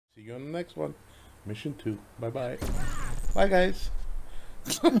See you on the next one. Mission 2. Bye-bye. Bye, guys.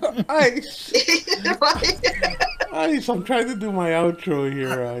 Ice. Ice, I'm trying to do my outro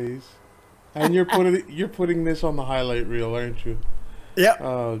here, Ice. And you're putting this on the highlight reel, aren't you? Yep.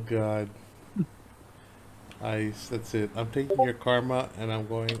 Oh God. Ice, that's it. I'm taking your karma and I'm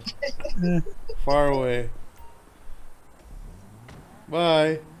going far away.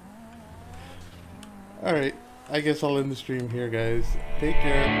 Bye. Alright, I guess I'll end the stream here, guys. Take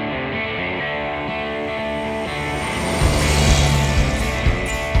care.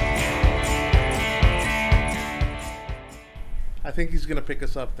 I think he's gonna pick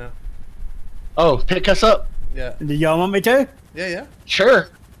us up now. Oh, pick us up? Yeah. Do y'all want me to? Yeah, yeah. Sure.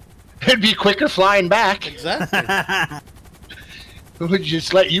 It'd be quicker flying back. Exactly. Would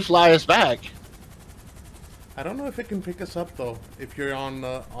just let you fly us back. I don't know if it can pick us up though. If you're on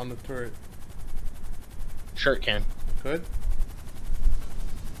the turret. Sure it can. Could.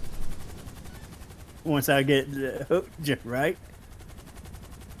 Once I get the hook just right.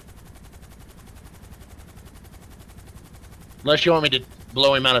 Unless you want me to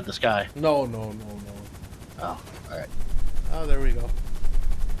blow him out of the sky. No, no, no, no. Oh, alright. Oh, there we go.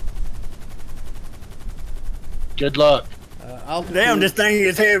 Good luck. Damn, this thing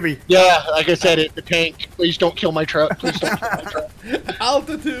is heavy. Yeah, like I said, the tank. Please don't kill my truck. Please don't kill my truck.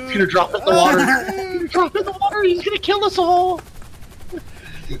 Altitude. He's gonna drop in the water. He's gonna drop in the water. He's gonna kill us all.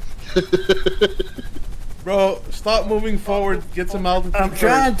 Bro, stop moving forward. Get some altitude. I'm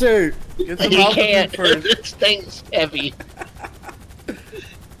trying to. Get some He altitude can't. first. This thing's heavy.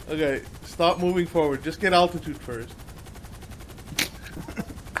 Okay, stop moving forward. Just get altitude first.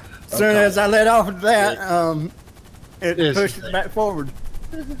 As soon as I let off of that, it pushes back forward.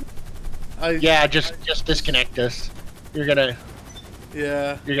 Yeah, just disconnect us. You're gonna.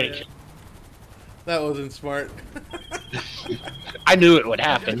 Yeah. You're gonna. Kill. That wasn't smart. I knew it would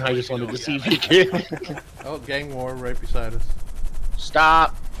happen. I just wanted to see if you could. Oh, gang war right beside us.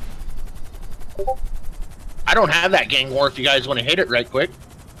 Stop. I don't have that gang war if you guys want to hit it right quick.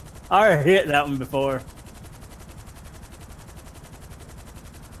 I already hit that one before.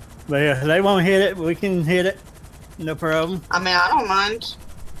 But if they won't hit it, we can hit it. No problem. I mean, I don't mind.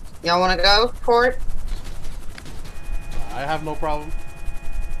 Y'all want to go for it? I have no problem.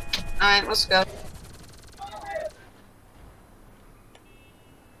 Alright, let's go.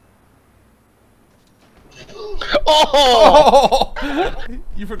 Oh!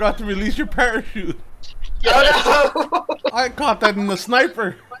 You forgot to release your parachute. Oh no! I caught that in the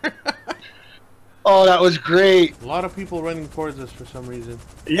sniper. Oh, that was great. A lot of people running towards us for some reason.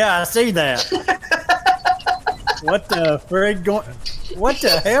 Yeah, I see that. What the frig going? What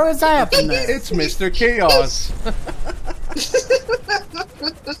the hell is happening there? It's Mr. Chaos.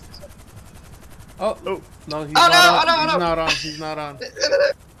 Oh, no, he's not on. He's not on.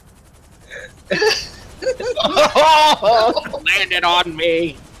 Oh, landed on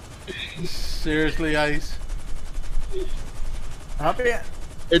me. Seriously, Ice. Hop in.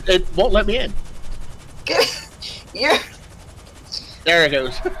 It won't let me in. Yeah. There it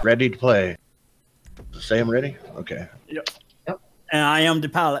goes. Ready to play. Say I'm ready? Okay. Yep. And I am the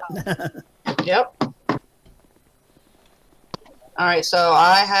pilot. Yep. Alright, so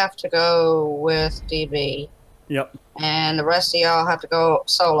I have to go with DB. Yep. And the rest of y'all have to go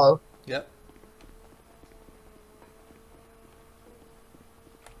solo. Yep.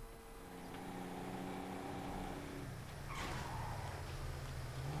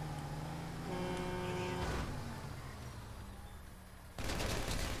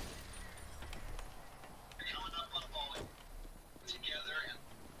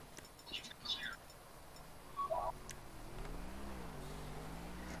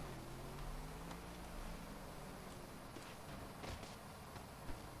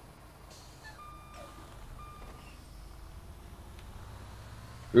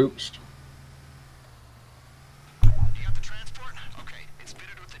 Oops. You got the transport? Okay, it's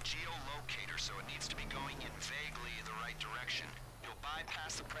fitted with a geolocator, so it needs to be going in vaguely the right direction. You'll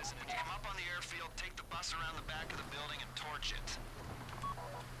bypass the president, come up on the airfield, take the bus around the back of the building, and torch it.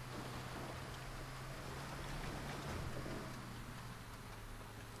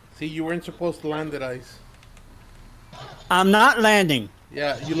 See, you weren't supposed to land at Ice. I'm not landing.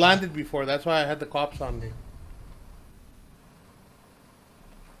 Yeah, you landed before. That's why I had the cops on me.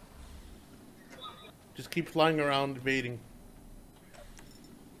 Just keep flying around, evading.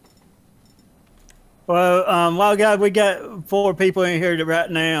 Well, well, God, we got 4 people in here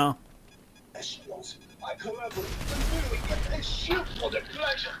right now. I collaborate to really get this shit for the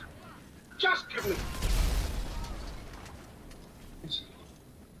pleasure. Just give me.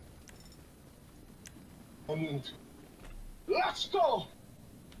 Let's go.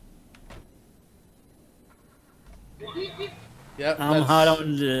 Yep. I'm hot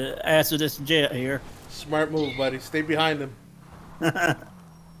on the ass of this jet here. Smart move, buddy. Stay behind him.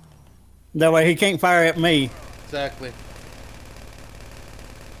 That way he can't fire at me. Exactly.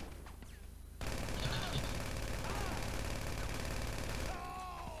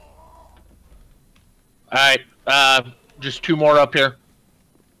 Alright, just 2 more up here.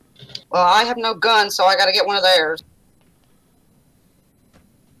 Well, I have no gun, so I gotta get one of theirs.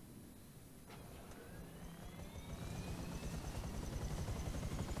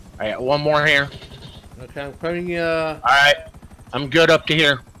 Alright, 1 more here. Okay, I'm coming. Alright, I'm good up to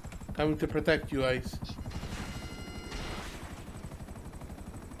here. Coming to protect you, Ice.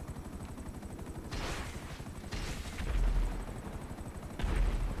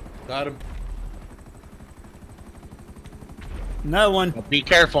 Got him. No one. Be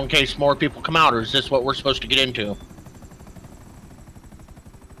careful in case more people come out, or is this what we're supposed to get into?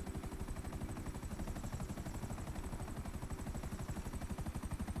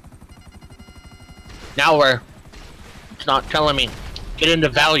 Now where? It's not telling me. Get into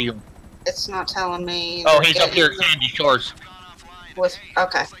value. It's not telling me. Oh, he's up here at Sandy Shores.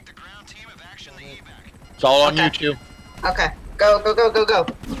 Okay. It's all on YouTube. Okay. Go, go, go, go, go.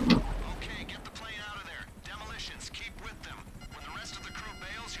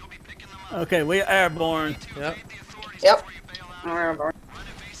 Okay, we're airborne. Yep. Yep.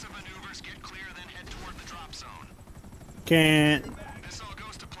 Can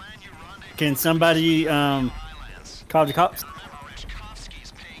somebody call the cops?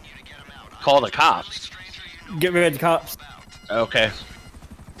 Call the cops. Get rid of the cops. Okay.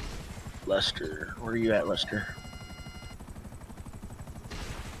 Lester, where are you at, Lester?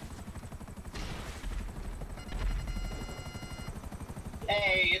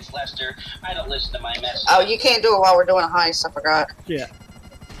 Hey, it's Lester. I don't listen to my message. Oh, you can't do it while we're doing a heist. I forgot. Yeah.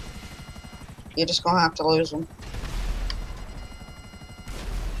 You're just gonna have to lose them.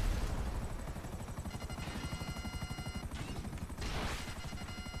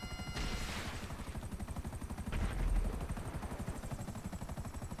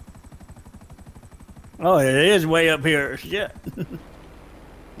 Oh, it is way up here. Shit.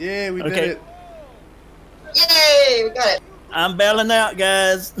 Yeah, we did Okay. it. Yay! We got it. I'm bailing out,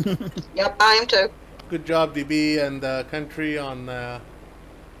 guys. Yep, I am too. Good job, DB and Country, on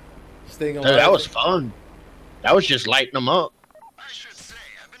staying alive. Dude, that was fun. That was just lighting them up. I should say,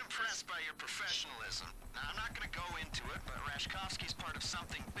 I've been impressed by your professionalism. Now, I'm not going to go into it, but Rashkovsky's part of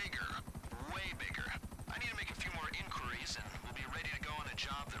something bigger. Way bigger. I need to make a few more inquiries, and we'll be ready to go on a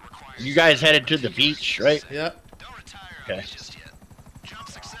job that requires... You guys headed to the beach, right? Yep. Don't retire on Okay. me just yet. Jump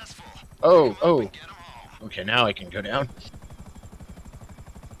successful. Oh, oh. Get 'em home. Okay, now I can go down.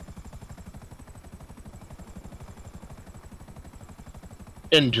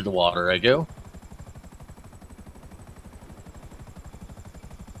 Into the water I go.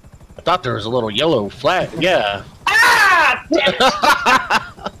 I thought there was a little yellow flag. Yeah. Ah! Damn it.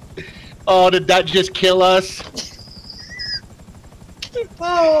 Oh, did that just kill us?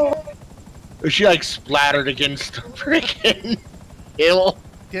 Oh. She like splattered against the freaking hill.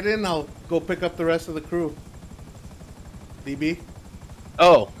 Get in, I'll go pick up the rest of the crew. DB?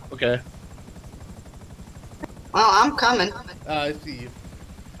 Oh, okay. Well, I'm coming. I see you.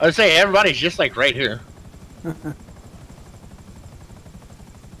 I would say everybody's just like right here.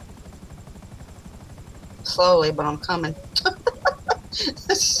 Slowly, but I'm coming.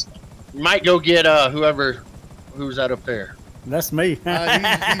 You might go get who's out up there. That's me.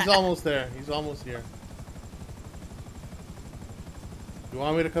 He's almost there. He's almost here. You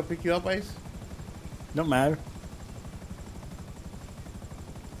want me to come pick you up, Ice? Don't matter.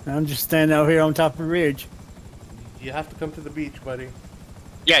 I'm just standing out here on top of the ridge. You have to come to the beach, buddy.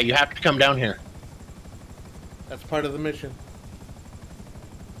 Yeah, you have to come down here. That's part of the mission.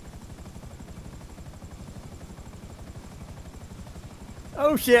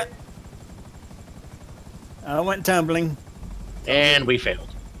 Oh shit! I went tumbling. And we failed.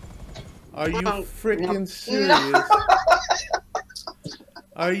 Are you No. freaking No. serious?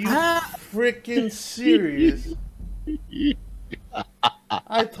 Are you freaking serious?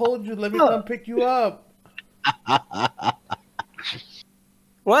 I told you, let me come pick you up.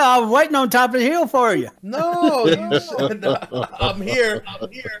 Well, I was waiting on top of the hill for you. No, you said I'm here.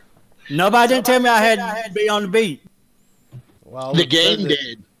 Nobody didn't tell me I had to be on the beach. Well, The it game says it.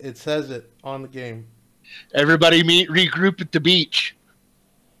 did. It says it on the game. Everybody regroup at the beach.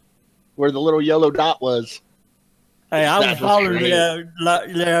 Where the little yellow dot was. Hey, I was That was following great.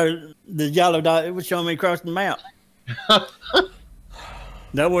 the yellow dot. It was showing me across the map.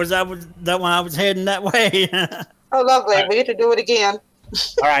 That one I was heading that way. Oh, lovely. We get to do it again.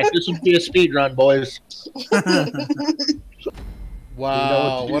 All right, this will be a speed run, boys.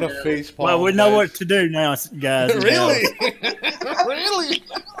 Wow, what a face palm. Well, we know what to do now, guys. Really? Really?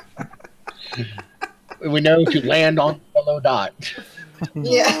 We know to land on the yellow dot.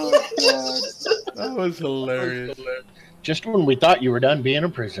 Yeah. That was hilarious. Just when we thought you were done being a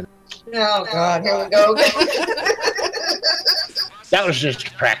prisoner. Oh God, here we go. That was just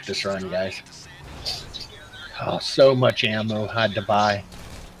a practice run, guys. Oh, so much ammo had to buy.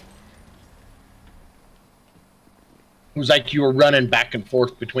 It was like you were running back and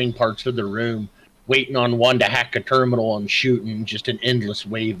forth between parts of the room, waiting on one to hack a terminal and shooting just an endless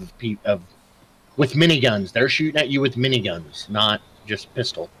wave of with miniguns. They're shooting at you with miniguns, not just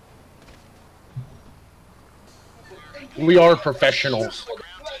pistol. We are professionals.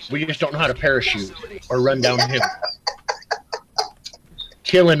 We just don't know how to parachute or run downhill.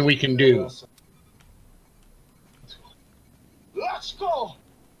 Killing we can do. Let's go.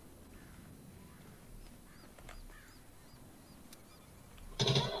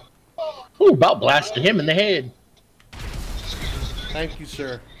 Ooh, about blasted him in the head. Thank you,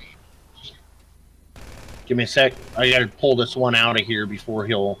 sir. Give me a sec. I gotta pull this one out of here before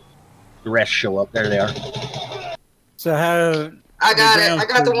the rest show up. There they are. So how? I got it. I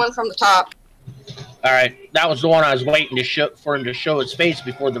got the one from the top. All right, that was the one I was waiting to for him to show his face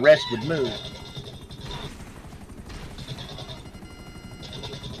before the rest would move.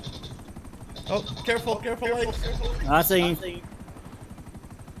 Oh, careful, careful, Ike. I see him.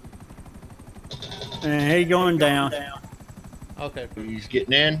 And he's going down. Okay. He's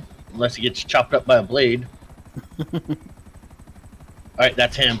getting in, unless he gets chopped up by a blade. All right,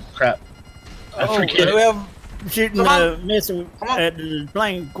 that's him. Crap. I forget it. Whoever shooting the missile at the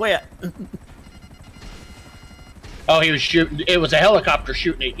plane quit. Oh, he was shooting. It was a helicopter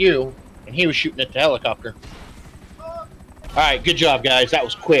shooting at you, and he was shooting at the helicopter. All right, good job, guys. That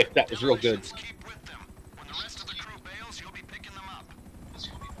was quick. That was real good. Keep with them. When the rest of the crew bails, you'll be picking them up.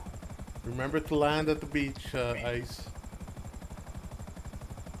 Remember to land at the beach, Ice.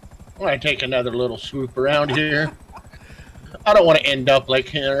 I'm gonna take another little swoop around here. I don't want to end up like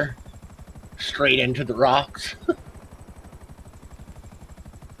here, straight into the rocks.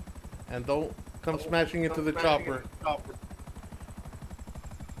 And don't come smashing into the chopper.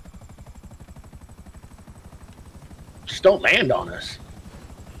 Just don't land on us.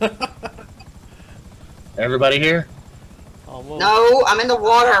 Everybody here? Almost. No, I'm in the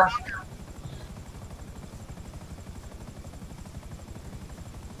water.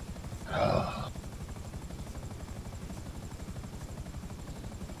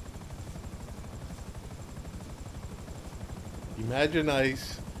 Imagine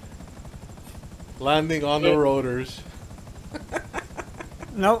Ice landing on the rotors.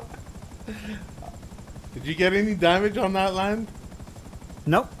 Nope. Did you get any damage on that land?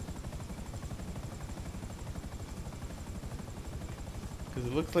 Nope. Because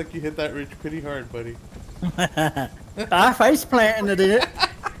it looks like you hit that ridge pretty hard, buddy. I face planted it.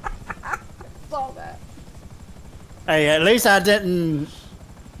 Saw that. Hey, at least I didn't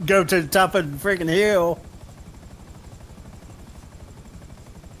go to the top of the freaking hill.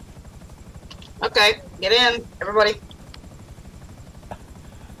 Okay, get in, everybody.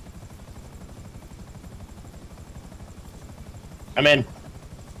 I'm in.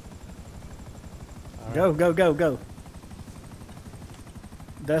 Go, go, go, go.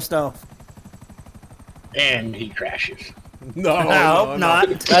 Dust off. And he crashes. No, I hope not.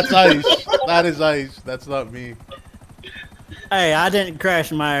 That's Ice. That is Ice. That's not me. Hey, I didn't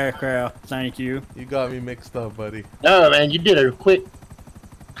crash my aircraft. Thank you. You got me mixed up, buddy. No, man, you did a quick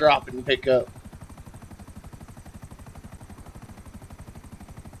drop and pick up.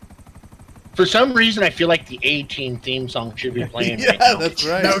 For some reason, I feel like the A-Team theme song should be playing Yeah, right now. that's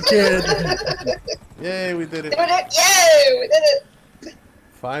right. No kid. Yay, we did it. Yay, we did it.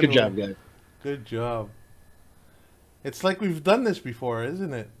 Finally. Good job, guys. Good job. It's like we've done this before,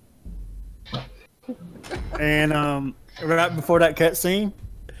 isn't it? And right before that cutscene,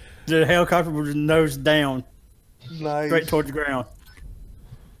 the helicopter was nose down, Nice. straight towards the ground.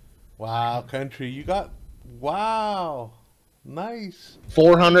 Wow, country, you got... Wow. Nice.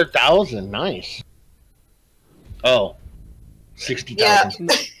 400,000, nice. Oh, 60,000.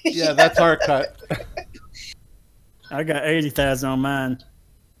 Yeah. Yeah, that's our cut. I got 80,000 on mine.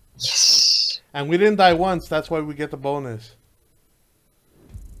 Yes. And we didn't die once, that's why we get the bonus.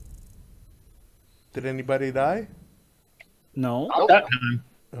 Did anybody die? No. Not that time.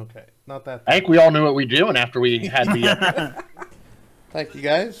 Okay, not that. I think we all knew what we were doing after we had the... Thank you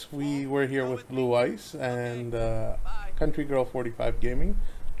guys. We were here with Blue Ice and Country Girl 45 Gaming.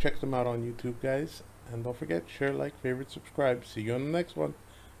 Check them out on YouTube, guys. And don't forget, share, like, favorite, subscribe. See you on the next one.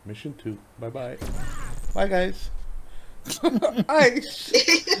 Mission 2. Bye-bye. Bye, guys. Ice.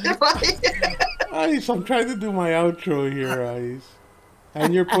 Ice, I'm trying to do my outro here, Ice.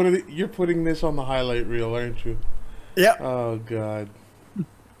 And you're putting this on the highlight reel, aren't you? Yep. Oh God.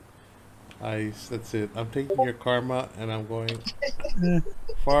 Ice, that's it. I'm taking your karma and I'm going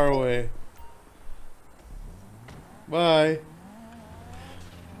far away. Bye.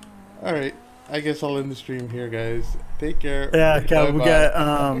 Alright. I guess I'll end the stream here, guys. Take care. Yeah, Bye-bye. we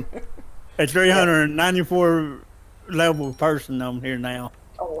got a 394 level person on here now.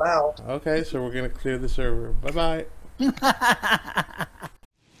 Oh wow. Okay, so we're gonna clear the server. Bye bye.